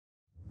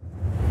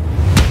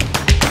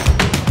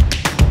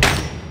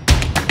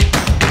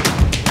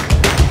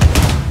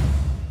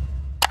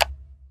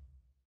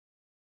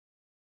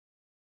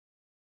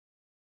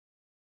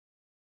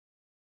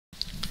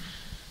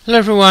Hello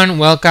everyone,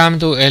 welcome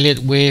to Elliott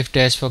Wave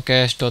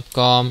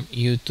Forecast.com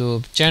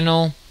YouTube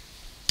channel.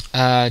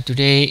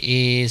 Today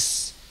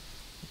is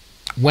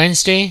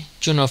Wednesday,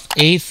 June of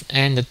 8th,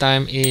 and the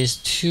time is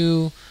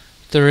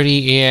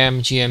 2:30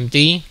 a.m.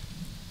 GMT.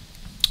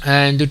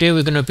 And today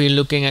we're going to be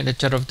looking at the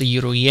chart of the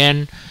Euro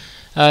Yen.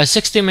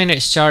 60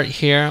 minutes chart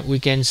here. We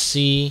can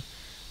see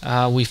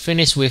we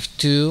finished with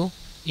 2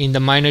 in the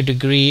minor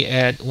degree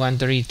at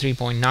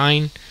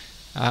 133.9,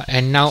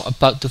 and now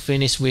about to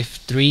finish with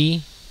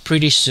 3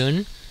 pretty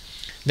soon.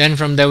 Then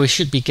from there we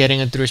should be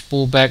getting a tourist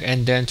pullback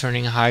and then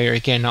turning higher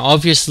again. Now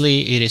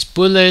obviously it is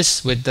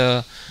bullish with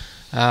the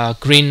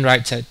green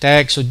right side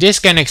tag, so this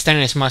can extend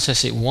as much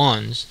as it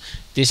wants.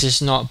 This is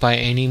not by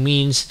any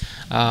means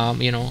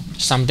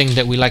something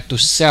that we like to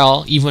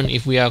sell, even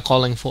if we are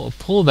calling for a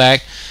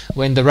pullback.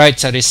 When the right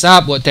side is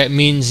up, what that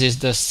means is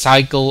the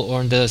cycle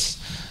or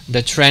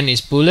the trend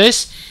is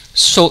bullish.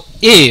 So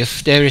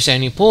if there is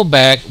any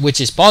pullback, which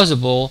is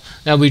possible,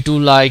 now we do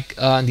like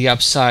the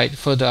upside,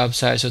 further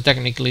upside. So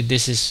technically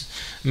this is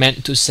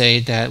meant to say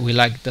that we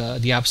like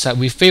the upside.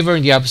 We favor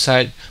the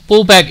upside.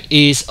 Pullback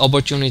is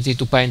opportunity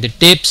to buy in the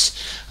dips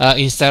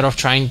instead of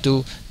trying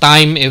to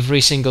time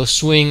every single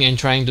swing and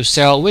trying to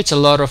sell, which a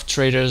lot of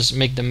traders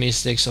make the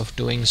mistakes of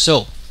doing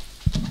so.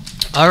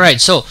 Alright,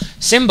 so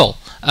simple.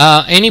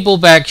 Any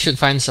pullback should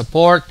find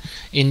support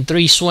in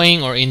 3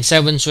 swing or in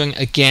 7 swing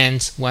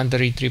against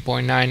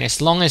 133.9.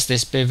 As long as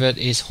this pivot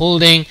is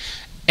holding,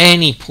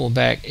 any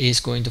pullback is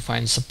going to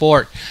find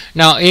support.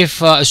 Now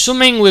if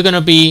assuming we're going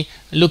to be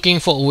looking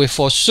for a wave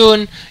 4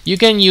 soon, you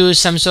can use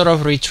some sort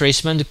of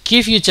retracement to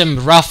give you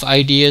some rough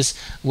ideas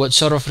what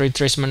sort of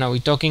retracement are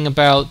we talking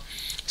about.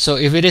 So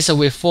if it is a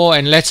wave 4,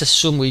 and let's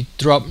assume we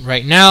drop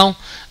right now,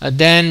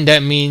 then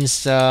that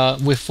means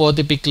wave 4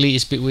 typically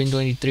is between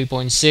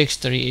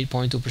 23.6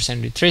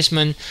 38.2%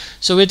 retracement.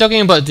 So we're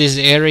talking about this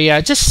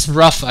area, just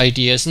rough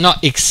ideas,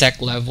 not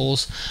exact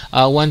levels.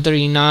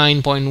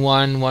 139.1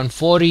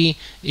 140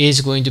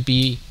 is going to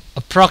be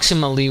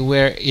approximately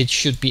where it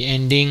should be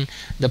ending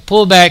the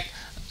pullback,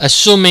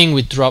 assuming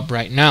we drop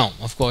right now.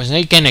 Of course,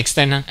 it can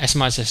extend as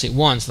much as it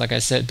wants, like I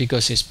said,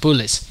 because it's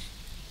bullish.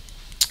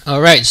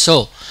 Alright,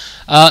 so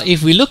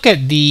if we look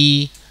at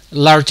the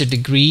larger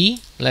degree,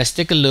 let's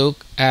take a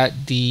look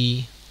at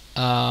the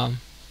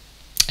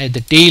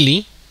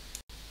daily.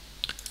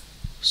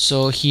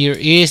 So here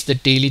is the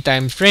daily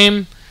time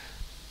frame.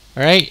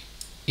 Alright,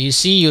 you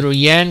see Euro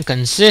Yen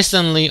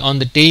consistently on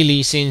the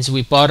daily since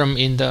we bottom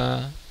in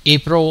the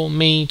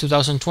May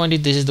 2020.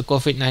 This is the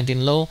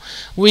COVID-19 low.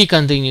 We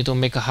continue to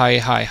make a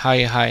high,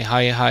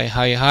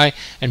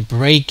 and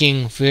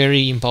breaking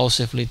very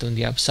impulsively to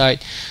the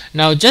upside.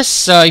 Now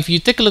just if you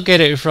take a look at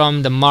it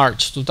from the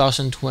March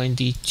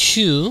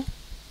 2022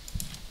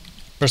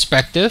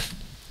 perspective,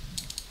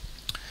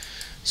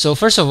 so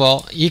first of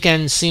all, you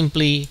can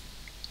simply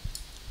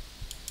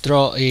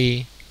draw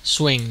a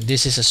swing.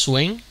 This is a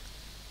swing,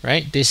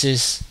 right? This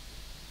is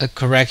a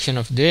correction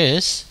of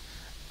this,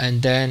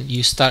 and then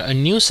you start a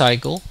new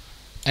cycle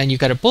and you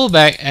got a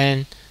pullback,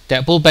 and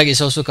that pullback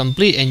is also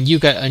complete and you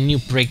got a new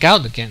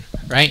breakout again,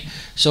 right?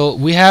 So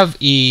we have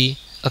a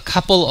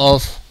couple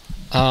of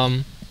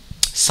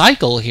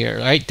cycle here,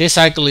 right? This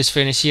cycle is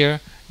finished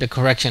here, the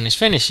correction is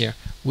finished here.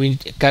 We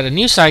got a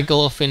new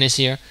cycle of finish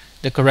here,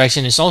 the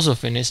correction is also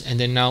finished, and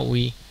then now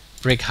we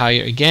break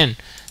higher again.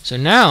 So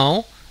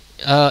now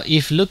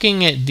if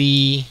looking at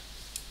the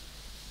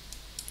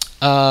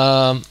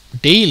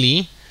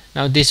daily,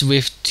 now this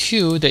wave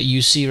 2 that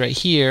you see right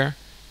here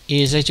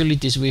is actually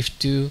this wave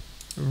 2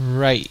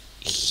 right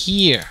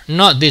here,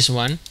 not this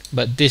one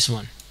but this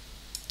one.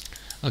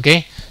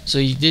 Okay, so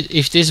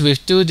if this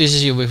wave 2, this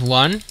is your wave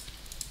 1,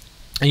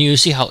 and you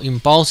see how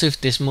impulsive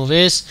this move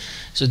is.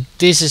 So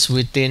this is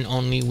within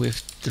only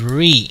wave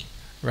 3,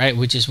 right,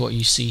 which is what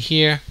you see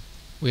here.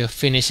 We are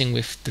finishing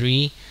with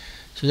 3,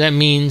 so that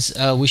means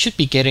we should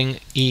be getting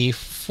a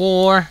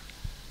 4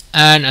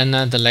 and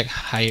another leg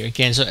higher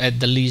again. So at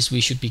the least we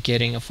should be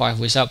getting a 5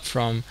 ways up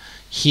from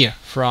here,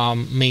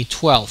 from May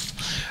 12th,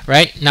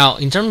 right? Now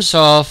in terms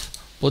of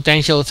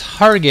potential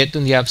target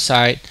on the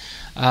upside,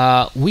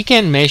 we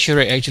can measure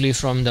it actually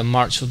from the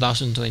March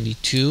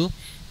 2022,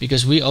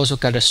 because we also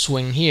got a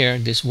swing here,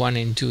 this 1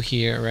 and 2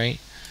 here, right?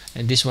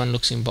 And this one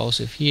looks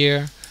impulsive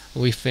here,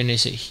 we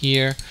finish it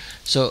here.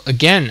 So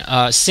again,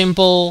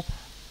 simple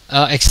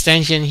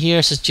extension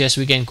here suggests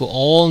we can go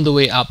all the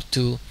way up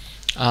to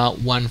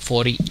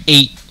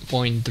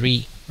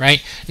 148.3,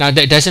 right? Now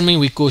that doesn't mean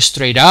we go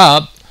straight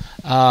up.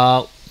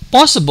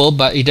 Possible,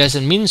 but it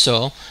doesn't mean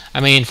so. I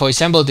mean, for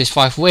example, these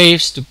 5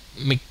 waves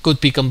could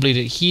be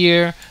completed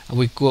here.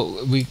 We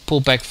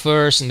pull back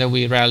first and then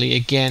we rally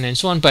again and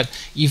so on, but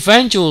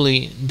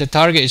eventually the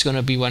target is going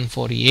to be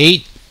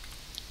 148,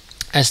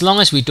 as long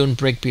as we don't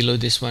break below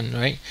this one,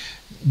 right?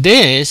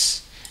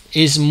 This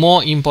is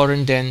more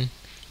important than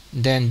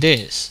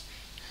this.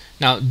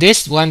 Now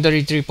this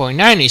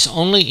 133.9 is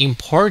only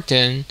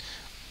important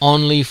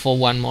only for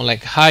one more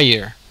leg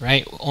higher,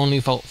 right? Only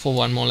for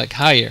one more leg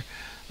higher,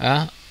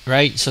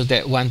 right? So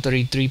that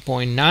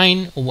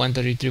 133.9 or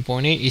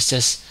 133.8 is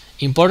just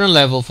important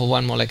level for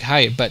one more leg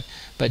higher. But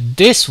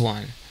this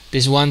one,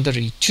 this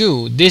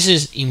 132, this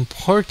is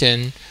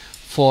important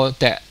for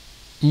that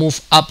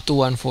move up to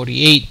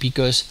 148,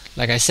 because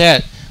like I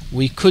said,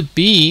 we could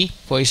be,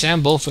 for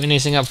example,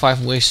 finishing up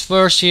 5 waves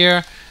first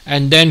here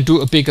and then do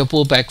a bigger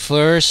pullback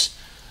first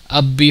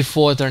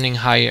before turning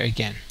higher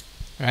again,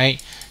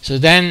 right? So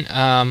then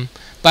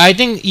but I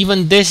think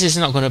even this is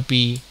not going to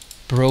be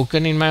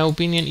broken, in my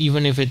opinion.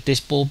 Even if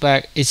this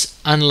pullback, it's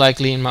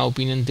unlikely, in my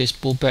opinion, this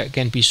pullback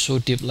can be so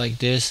deep like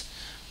this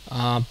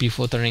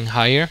before turning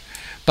higher.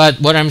 But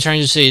what I'm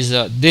trying to say is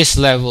that this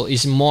level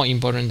is more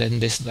important than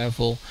this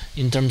level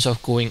in terms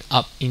of going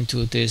up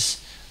into this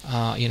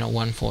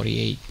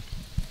 148.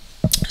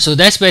 So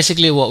that's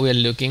basically what we're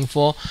looking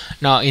for.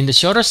 Now in the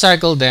shorter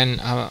cycle, then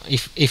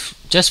if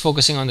just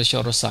focusing on the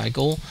shorter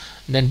cycle,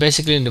 then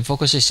basically the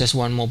focus is just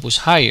one more push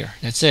higher.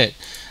 That's it.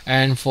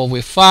 And for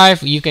with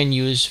 5, you can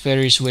use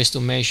various ways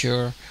to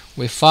measure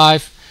with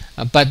 5,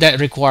 but that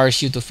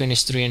requires you to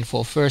finish 3 and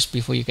 4 first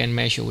before you can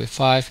measure with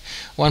 5.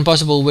 One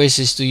possible way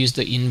is to use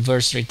the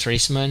inverse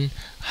retracement,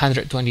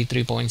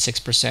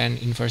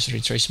 123.6% inverse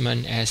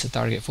retracement as a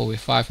target for with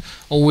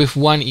 5, or with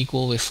 1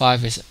 equal with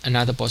 5 is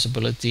another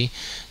possibility.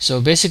 So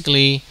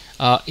basically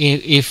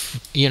if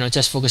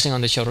just focusing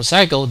on the shorter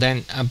cycle,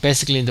 then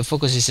basically the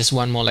focus is just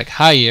one more leg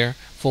higher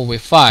for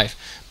with 5.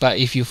 But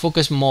if you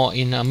focus more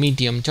in a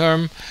medium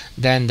term,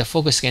 then the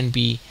focus can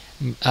be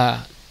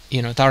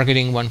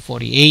targeting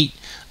 148,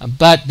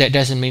 but that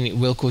doesn't mean it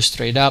will go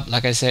straight up.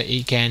 Like I said,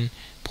 it can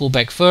pull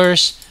back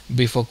first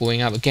before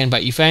going up again,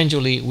 but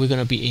eventually we're going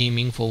to be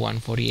aiming for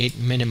 148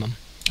 minimum.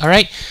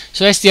 Alright,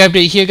 so that's the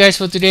update here, guys,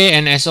 for today.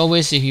 And as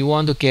always, if you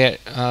want to get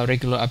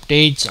regular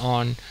updates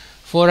on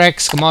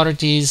Forex,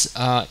 commodities,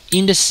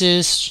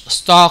 indices,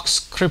 stocks,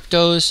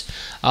 cryptos,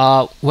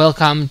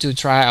 welcome to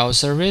try our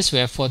service. We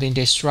have 14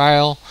 days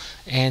trial,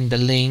 and the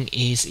link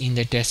is in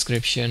the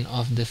description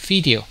of the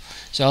video.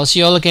 So I'll see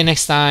you all again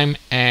next time,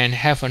 and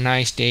have a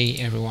nice day,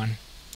 everyone.